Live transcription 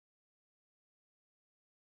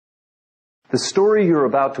The story you're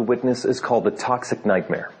about to witness is called the toxic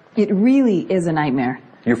nightmare. It really is a nightmare.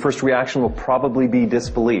 Your first reaction will probably be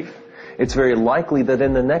disbelief. It's very likely that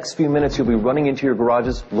in the next few minutes you'll be running into your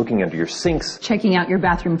garages, looking under your sinks, checking out your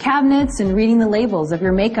bathroom cabinets, and reading the labels of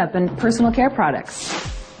your makeup and personal care products.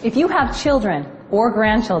 If you have children or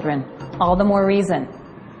grandchildren, all the more reason.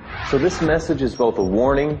 So this message is both a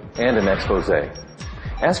warning and an expose.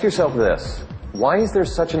 Ask yourself this: why is there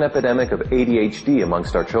such an epidemic of ADHD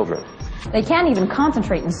amongst our children? They can't even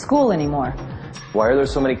concentrate in school anymore. Why are there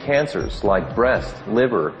so many cancers like breast,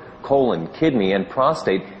 liver, colon, kidney, and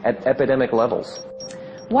prostate at epidemic levels?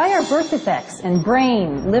 Why are birth defects and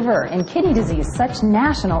brain, liver, and kidney disease such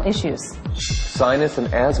national issues? Sinus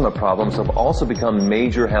and asthma problems have also become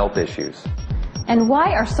major health issues. And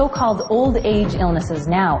why are so-called old age illnesses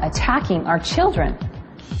now attacking our children?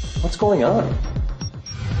 What's going on?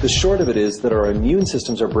 The short of it is that our immune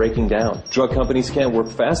systems are breaking down. Drug companies can't work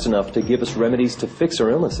fast enough to give us remedies to fix our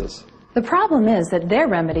illnesses. The problem is that their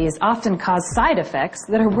remedies often cause side effects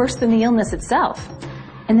that are worse than the illness itself.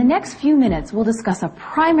 In the next few minutes, we'll discuss a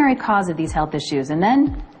primary cause of these health issues, and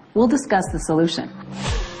then we'll discuss the solution.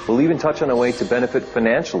 We'll even touch on a way to benefit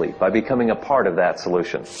financially by becoming a part of that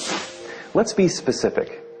solution. Let's be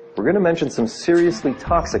specific. We're going to mention some seriously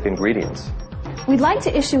toxic ingredients. We'd like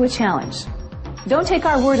to issue a challenge. Don't take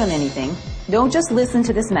our word on anything. Don't just listen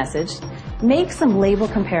to this message. Make some label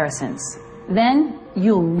comparisons. Then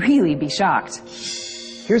you'll really be shocked.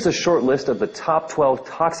 Here's a short list of the top 12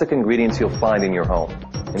 toxic ingredients you'll find in your home.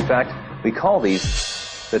 In fact, we call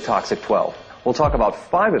these the Toxic 12. We'll talk about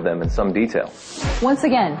 5 of them in some detail. Once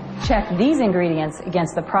again, check these ingredients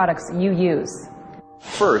against the products you use.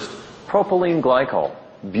 First, propylene glycol,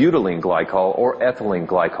 butylene glycol, or ethylene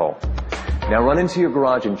glycol. Now run into your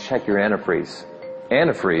garage and check your antifreeze.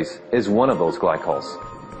 Antifreeze is one of those glycols.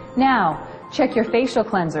 Now, check your facial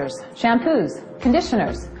cleansers, shampoos,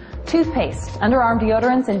 conditioners, toothpaste, underarm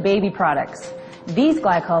deodorants, and baby products. These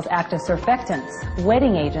glycols act as surfactants,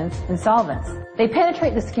 wetting agents, and solvents. They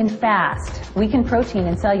penetrate the skin fast, weaken protein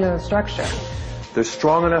and cellular structure. They're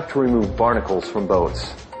strong enough to remove barnacles from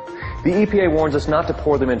boats. The EPA warns us not to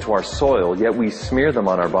pour them into our soil, yet we smear them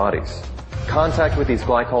on our bodies. Contact with these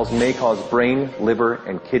glycols may cause brain, liver,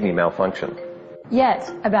 and kidney malfunction.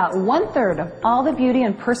 Yet, about 1/3 of all the beauty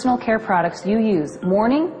and personal care products you use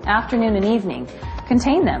morning, afternoon, and evening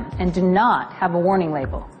contain them and do not have a warning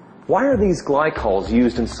label. Why are these glycols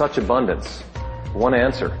used in such abundance? One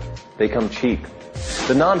answer: they come cheap.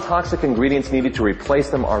 The non-toxic ingredients needed to replace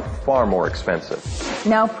them are far more expensive.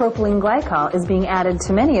 Now propylene glycol is being added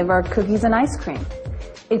to many of our cookies and ice cream.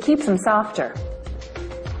 It keeps them softer.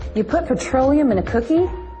 You put petroleum in a cookie,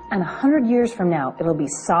 and 100 years from now, it'll be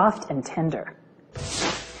soft and tender.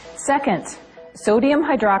 Second, sodium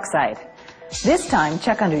hydroxide. This time,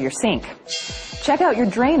 check under your sink. Check out your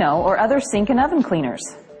Drano or other sink and oven cleaners.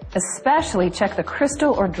 Especially check the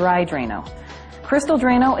crystal or dry Drano. Crystal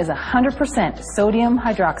Drano is 100% sodium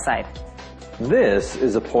hydroxide. This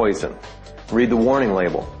is a poison. Read the warning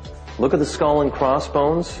label. Look at the skull and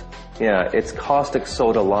crossbones. Yeah, it's caustic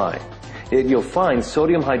soda lye. You'll find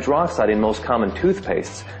sodium hydroxide in most common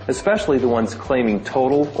toothpastes, especially the ones claiming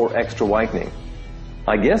total or extra whitening.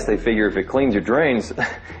 I guess they figure if it cleans your drains,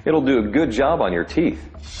 it'll do a good job on your teeth.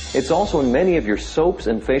 It's also in many of your soaps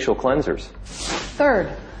and facial cleansers. Third,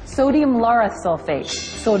 sodium lauryl sulfate,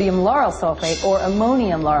 sodium lauryl sulfate, or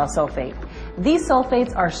ammonium lauryl sulfate. These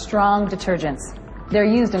sulfates are strong detergents. They're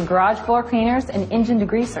used in garage floor cleaners and engine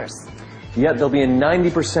degreasers. Yet they'll be in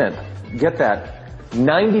 90%, get that,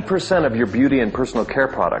 90% of your beauty and personal care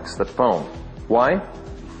products that foam. Why?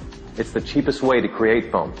 It's the cheapest way to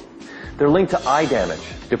create foam. They're linked to eye damage,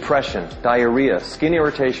 depression, diarrhea, skin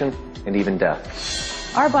irritation, and even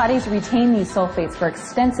death. Our bodies retain these sulfates for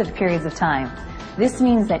extensive periods of time. This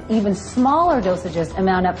means that even smaller dosages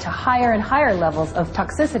amount up to higher and higher levels of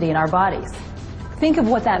toxicity in our bodies. Think of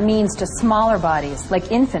what that means to smaller bodies,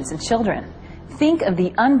 like infants and children. Think of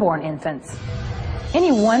the unborn infants.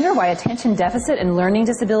 Any wonder why attention deficit and learning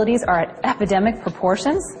disabilities are at epidemic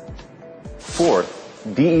proportions? Fourth,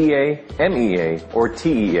 DEA, MEA, or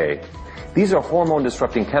TEA. These are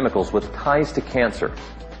hormone-disrupting chemicals with ties to cancer.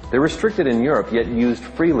 They're restricted in Europe, yet used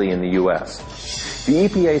freely in the U.S. The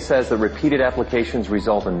EPA says that repeated applications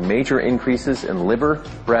result in major increases in liver,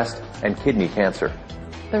 breast, and kidney cancer.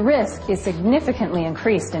 The risk is significantly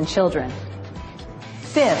increased in children.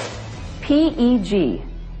 Fifth, PEG,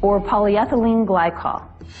 or polyethylene glycol.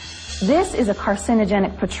 This is a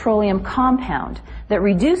carcinogenic petroleum compound that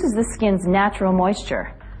reduces the skin's natural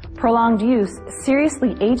moisture. Prolonged use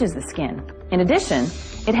seriously ages the skin. In addition,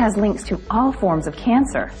 It has links to all forms of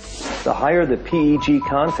cancer. The higher the PEG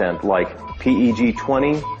content, like PEG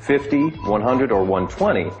 20, 50, 100, or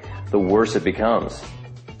 120, the worse it becomes.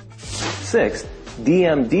 Sixth,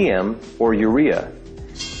 DMDM or urea.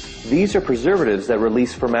 These are preservatives that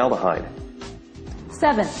release formaldehyde.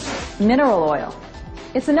 Seventh, mineral oil.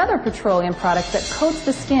 It's another petroleum product that coats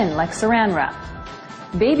the skin like saran wrap.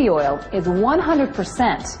 Baby oil is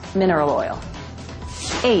 100% mineral oil.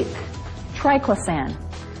 Eighth, triclosan.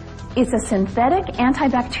 It's a synthetic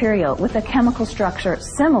antibacterial with a chemical structure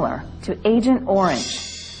similar to Agent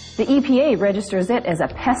Orange. The EPA registers it as a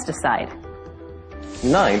pesticide.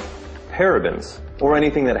 Ninth, parabens, or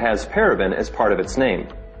anything that has paraben as part of its name.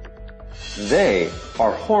 They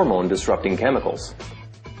are hormone-disrupting chemicals.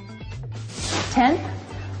 10th,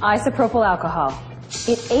 isopropyl alcohol.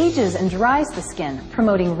 It ages and dries the skin,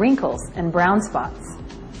 promoting wrinkles and brown spots.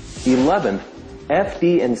 11th,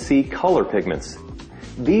 FD and C color pigments.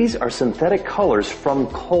 These are synthetic colors from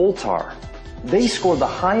coal tar. They score the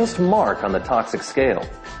highest mark on the toxic scale.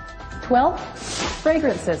 12th,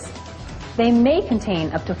 fragrances. They may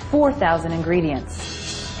contain up to 4,000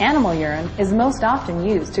 ingredients. Animal urine is most often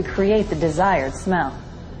used to create the desired smell.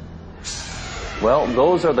 Well,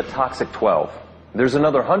 those are the toxic 12. There's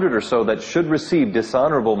another 100 or so that should receive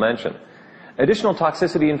dishonorable mention. Additional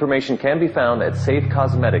toxicity information can be found at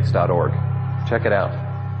safecosmetics.org. Check it out.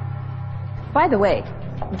 By the way,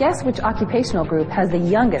 guess which occupational group has the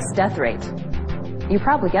youngest death rate? You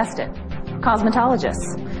probably guessed it.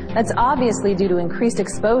 Cosmetologists. That's obviously due to increased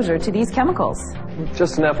exposure to these chemicals.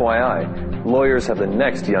 Just an FYI, lawyers have the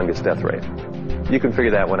next youngest death rate. You can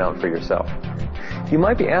figure that one out for yourself. You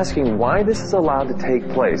might be asking why this is allowed to take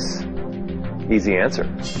place. Easy answer.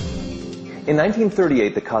 In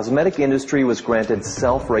 1938, the cosmetic industry was granted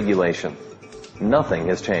self-regulation. Nothing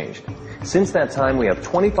has changed. Since that time, we have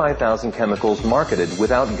 25,000 chemicals marketed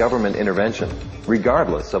without government intervention,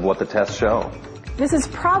 regardless of what the tests show. This is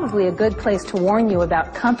probably a good place to warn you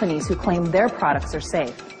about companies who claim their products are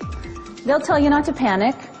safe. They'll tell you not to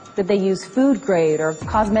panic, that they use food-grade or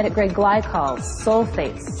cosmetic-grade glycols,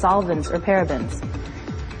 sulfates, solvents, or parabens.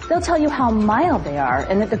 They'll tell you how mild they are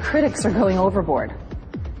and that the critics are going overboard.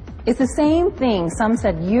 It's the same thing some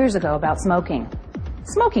said years ago about smoking.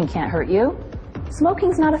 Smoking can't hurt you.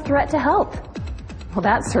 Smoking's not a threat to health. Well,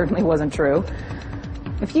 that certainly wasn't true.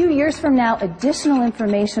 A few years from now, additional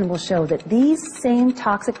information will show that these same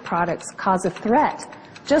toxic products cause a threat,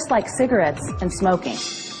 just like cigarettes and smoking.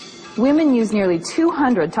 Women use nearly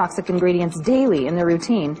 200 toxic ingredients daily in their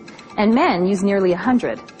routine, and men use nearly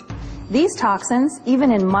 100. These toxins,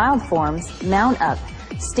 even in mild forms, mount up,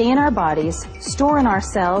 stay in our bodies, store in our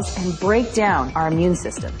cells, and break down our immune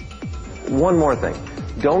system. One more thing.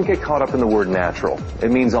 Don't get caught up in the word natural.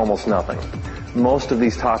 It means almost nothing. Most of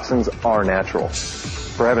these toxins are natural.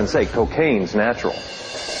 For heaven's sake, cocaine's natural.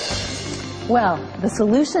 Well, the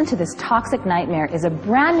solution to this toxic nightmare is a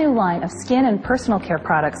brand new line of skin and personal care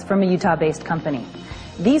products from a Utah-based company.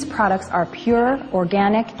 These products are pure,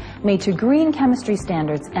 organic, made to green chemistry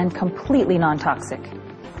standards, and completely non-toxic.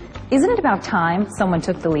 Isn't it about time someone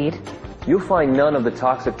took the lead? You'll find none of the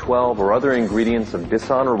toxic 12 or other ingredients of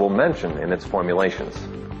dishonorable mention in its formulations.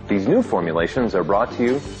 These new formulations are brought to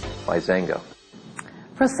you by Zango.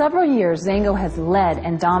 For several years, Zango has led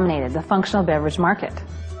and dominated the functional beverage market.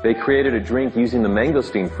 They created a drink using the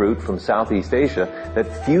mangosteen fruit from Southeast Asia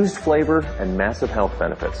that fused flavor and massive health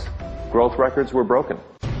benefits. Growth records were broken.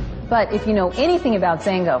 But if you know anything about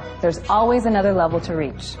Zango, there's always another level to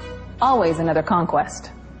reach. Always another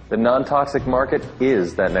conquest. The non-toxic market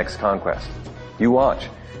is that next conquest. You watch.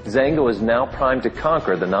 Zango is now primed to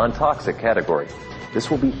conquer the non-toxic category. This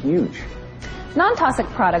will be huge. Non-toxic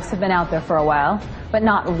products have been out there for a while, but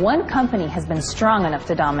not one company has been strong enough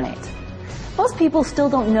to dominate. Most people still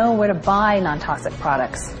don't know where to buy non-toxic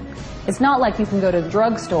products. It's not like you can go to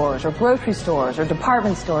drugstores or grocery stores or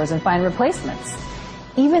department stores and find replacements.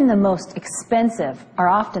 Even the most expensive are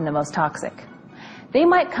often the most toxic. They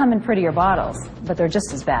might come in prettier bottles, but they're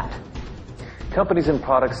just as bad. Companies and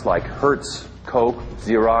products like Hertz, Coke,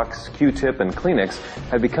 Xerox, Q-Tip, and Kleenex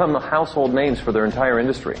have become household names for their entire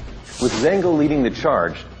industry. With Zango leading the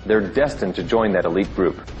charge, they're destined to join that elite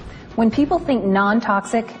group. When people think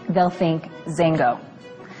non-toxic, they'll think Zango.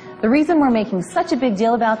 The reason we're making such a big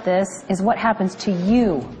deal about this is what happens to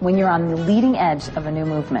you when you're on the leading edge of a new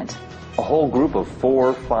movement. A whole group of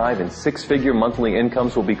 4-, 5-, and 6-figure monthly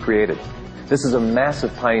incomes will be created. This is a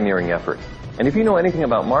massive pioneering effort. And if you know anything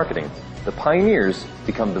about marketing, the pioneers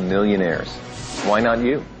become the millionaires. Why not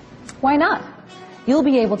you? Why not? You'll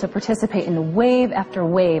be able to participate in wave after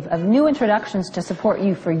wave of new introductions to support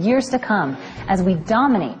you for years to come as we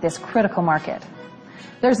dominate this critical market.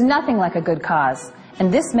 There's nothing like a good cause,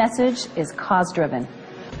 and this message is cause-driven.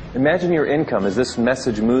 Imagine your income as this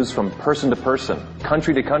message moves from person to person,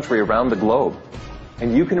 country to country around the globe.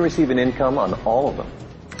 And you can receive an income on all of them.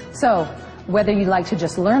 So, whether you'd like to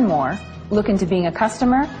just learn more, look into being a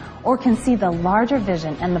customer, or can see the larger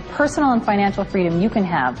vision and the personal and financial freedom you can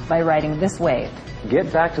have by riding this wave,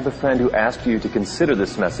 Get back to the friend who asked you to consider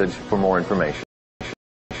this message for more information.